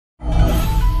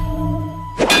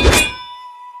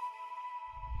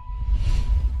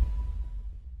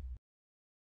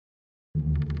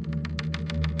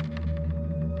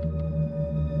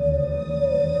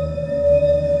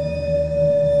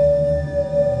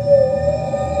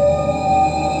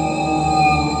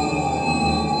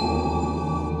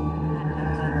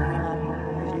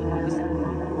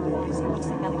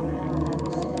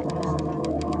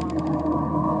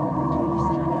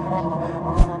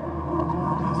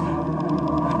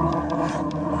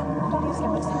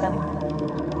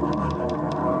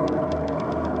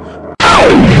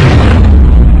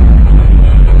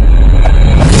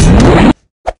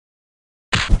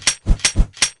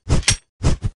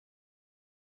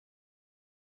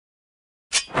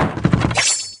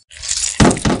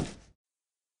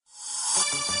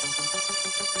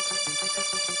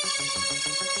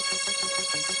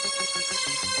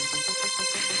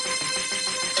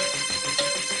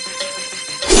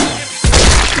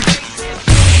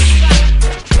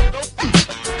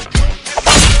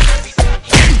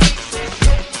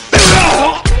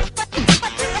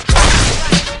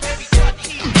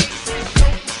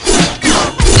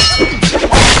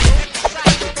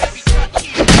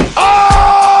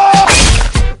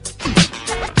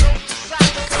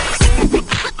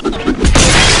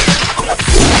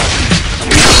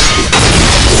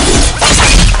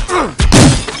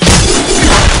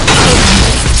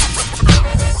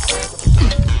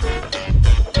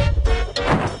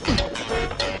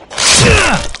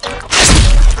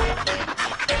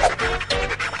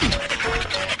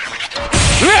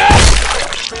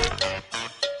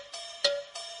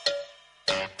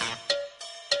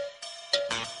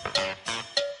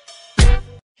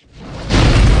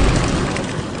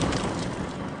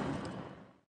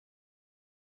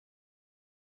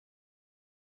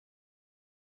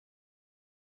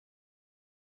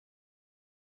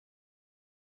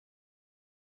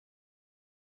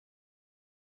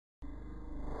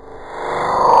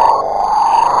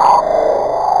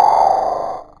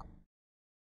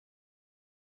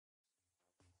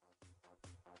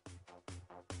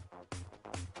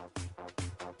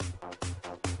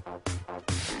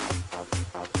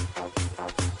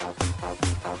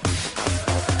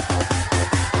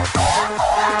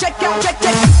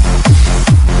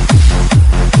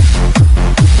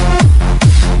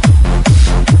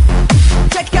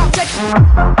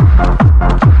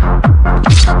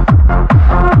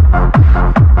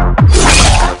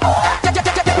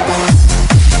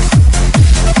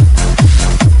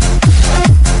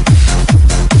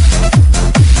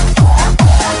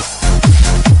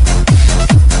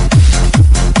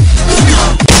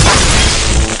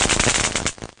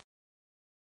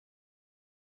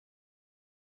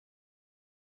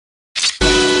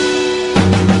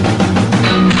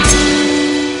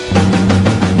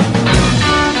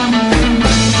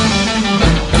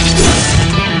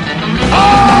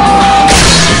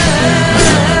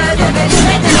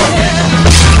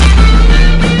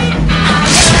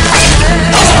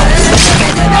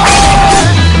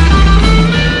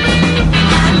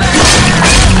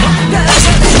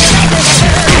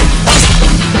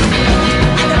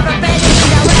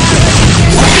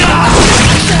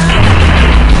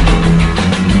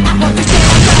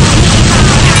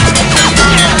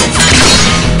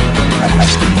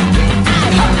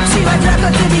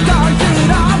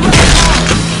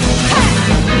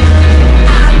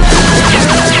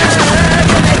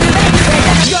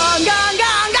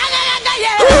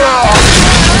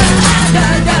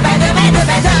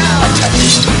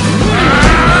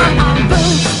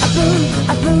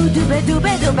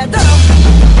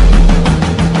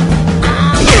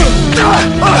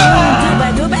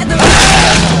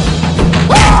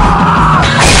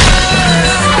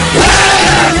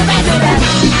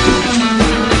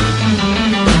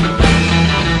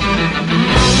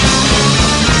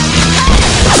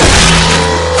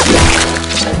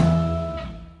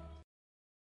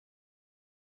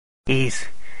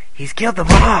He's killed them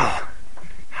all!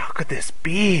 How could this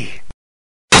be?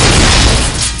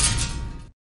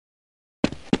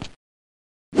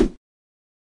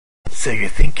 So you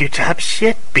think you're top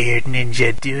shit, Beard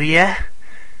Ninja, do ya?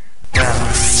 Well,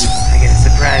 I got a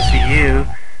surprise for you.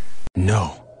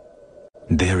 No.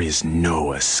 There is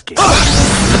no escape.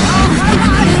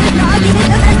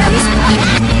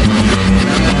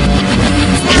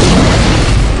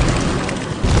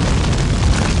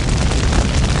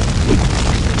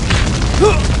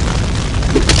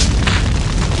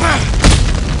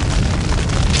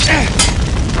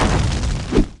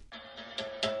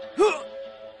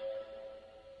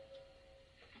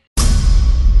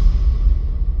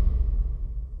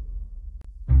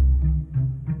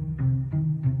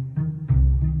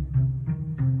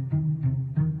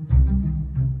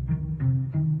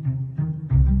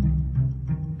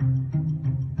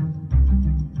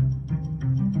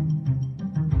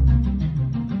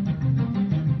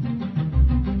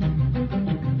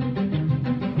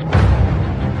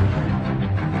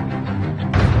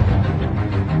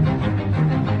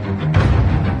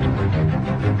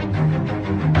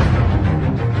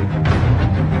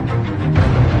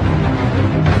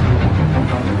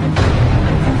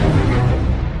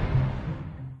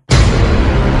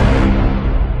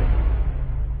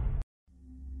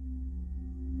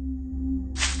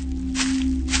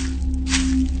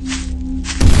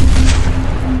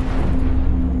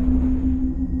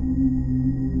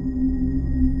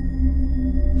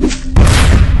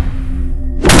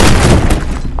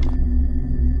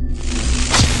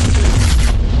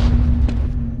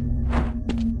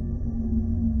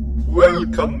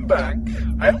 Welcome back.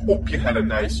 I hope you had a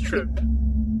nice trip.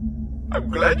 I'm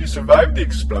glad you survived the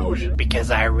explosion.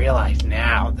 Because I realize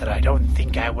now that I don't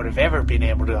think I would have ever been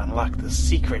able to unlock the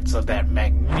secrets of that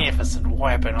magnificent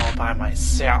weapon all by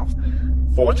myself.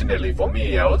 Fortunately for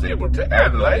me, I was able to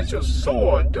analyze your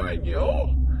sword during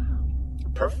your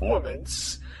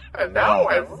performance, and now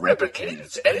I've replicated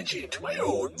its energy into my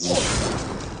own.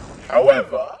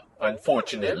 However,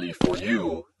 unfortunately for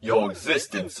you, your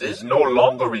existence is no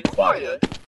longer required.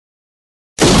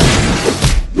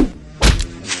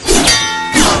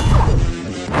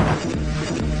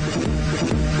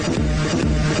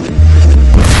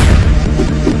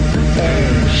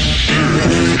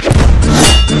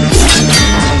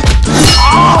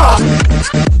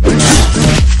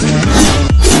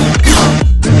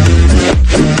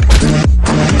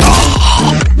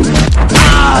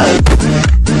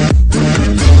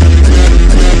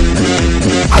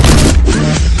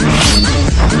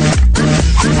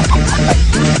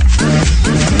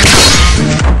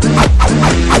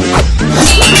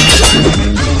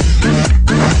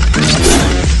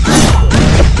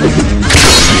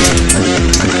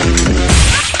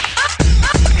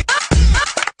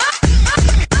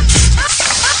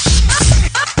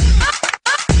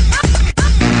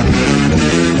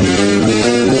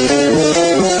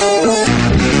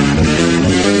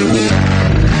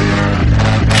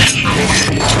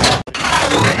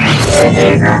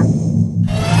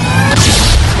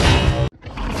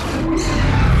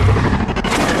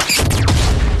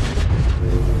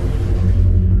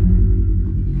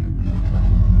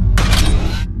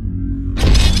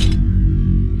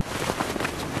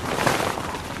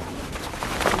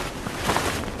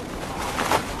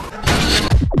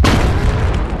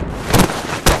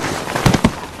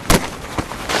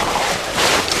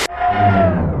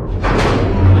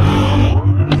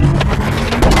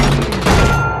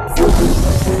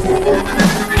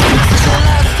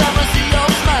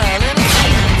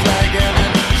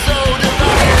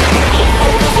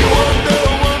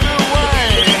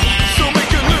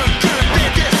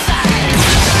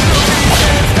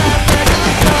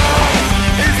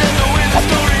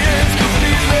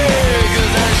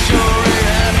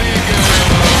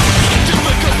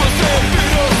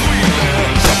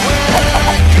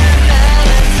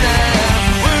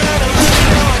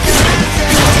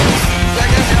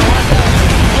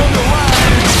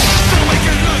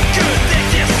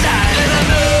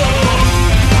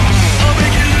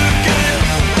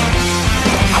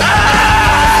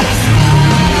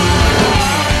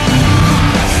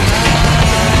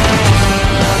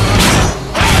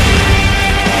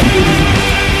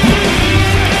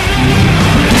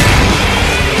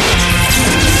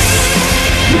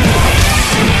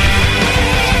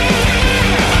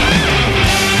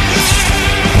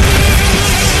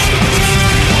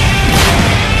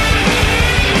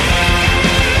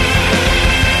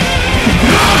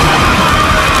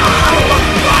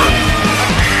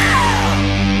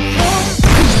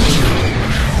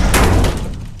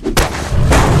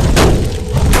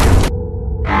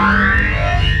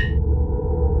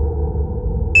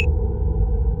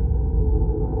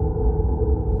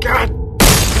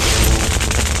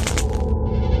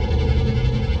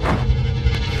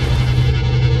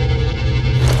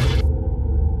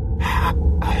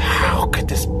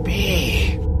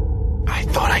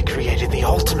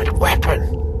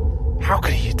 How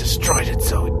could he have destroyed it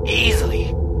so easily?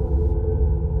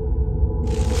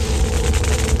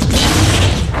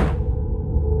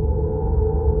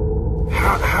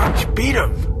 How'd you beat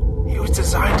him? He was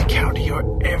designed to counter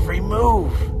your every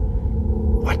move.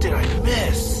 What did I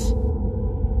miss?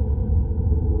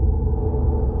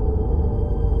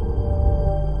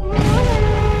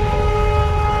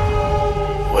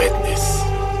 Wetness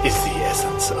is the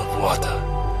essence of water,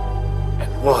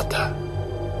 and water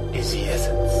is the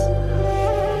essence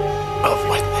of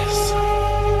wetness.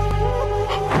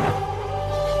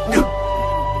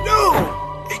 No!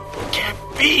 It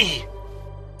can't be!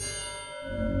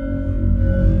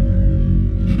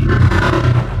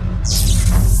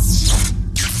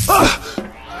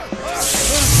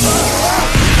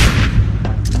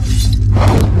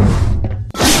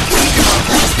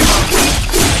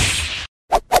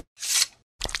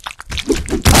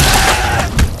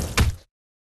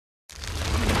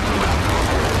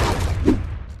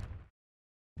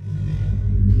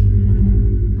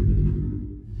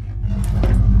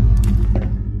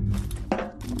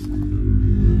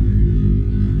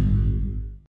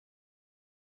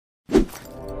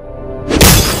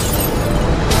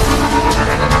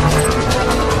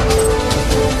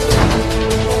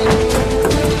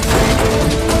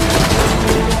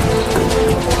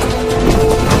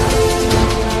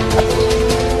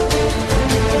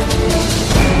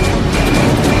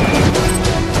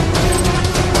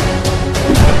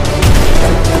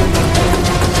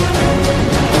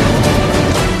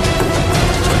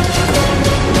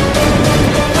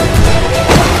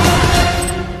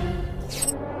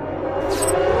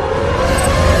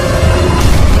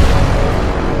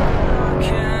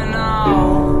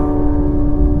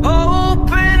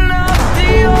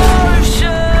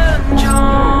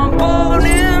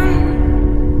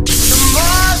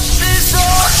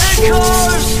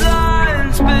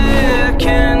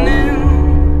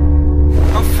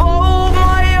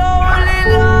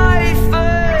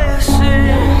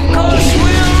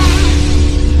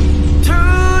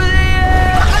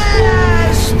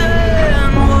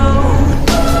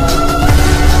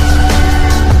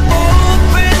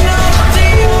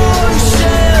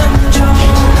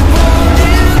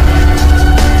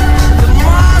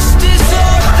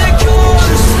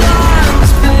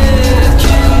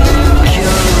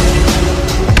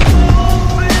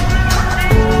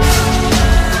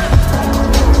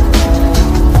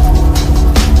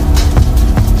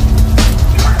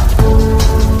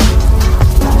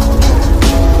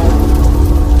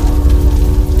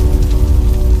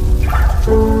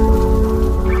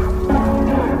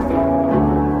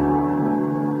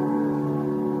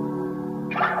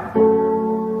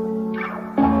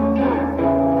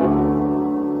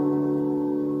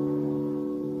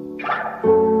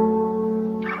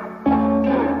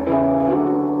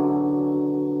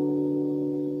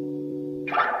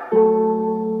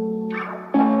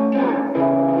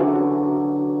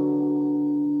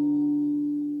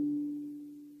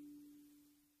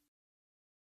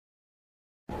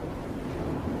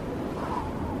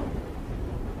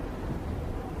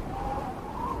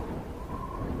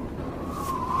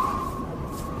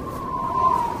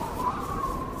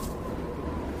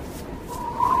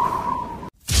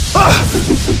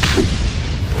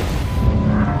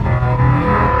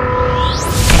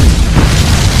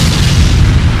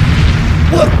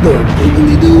 What the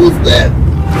diddly do was that?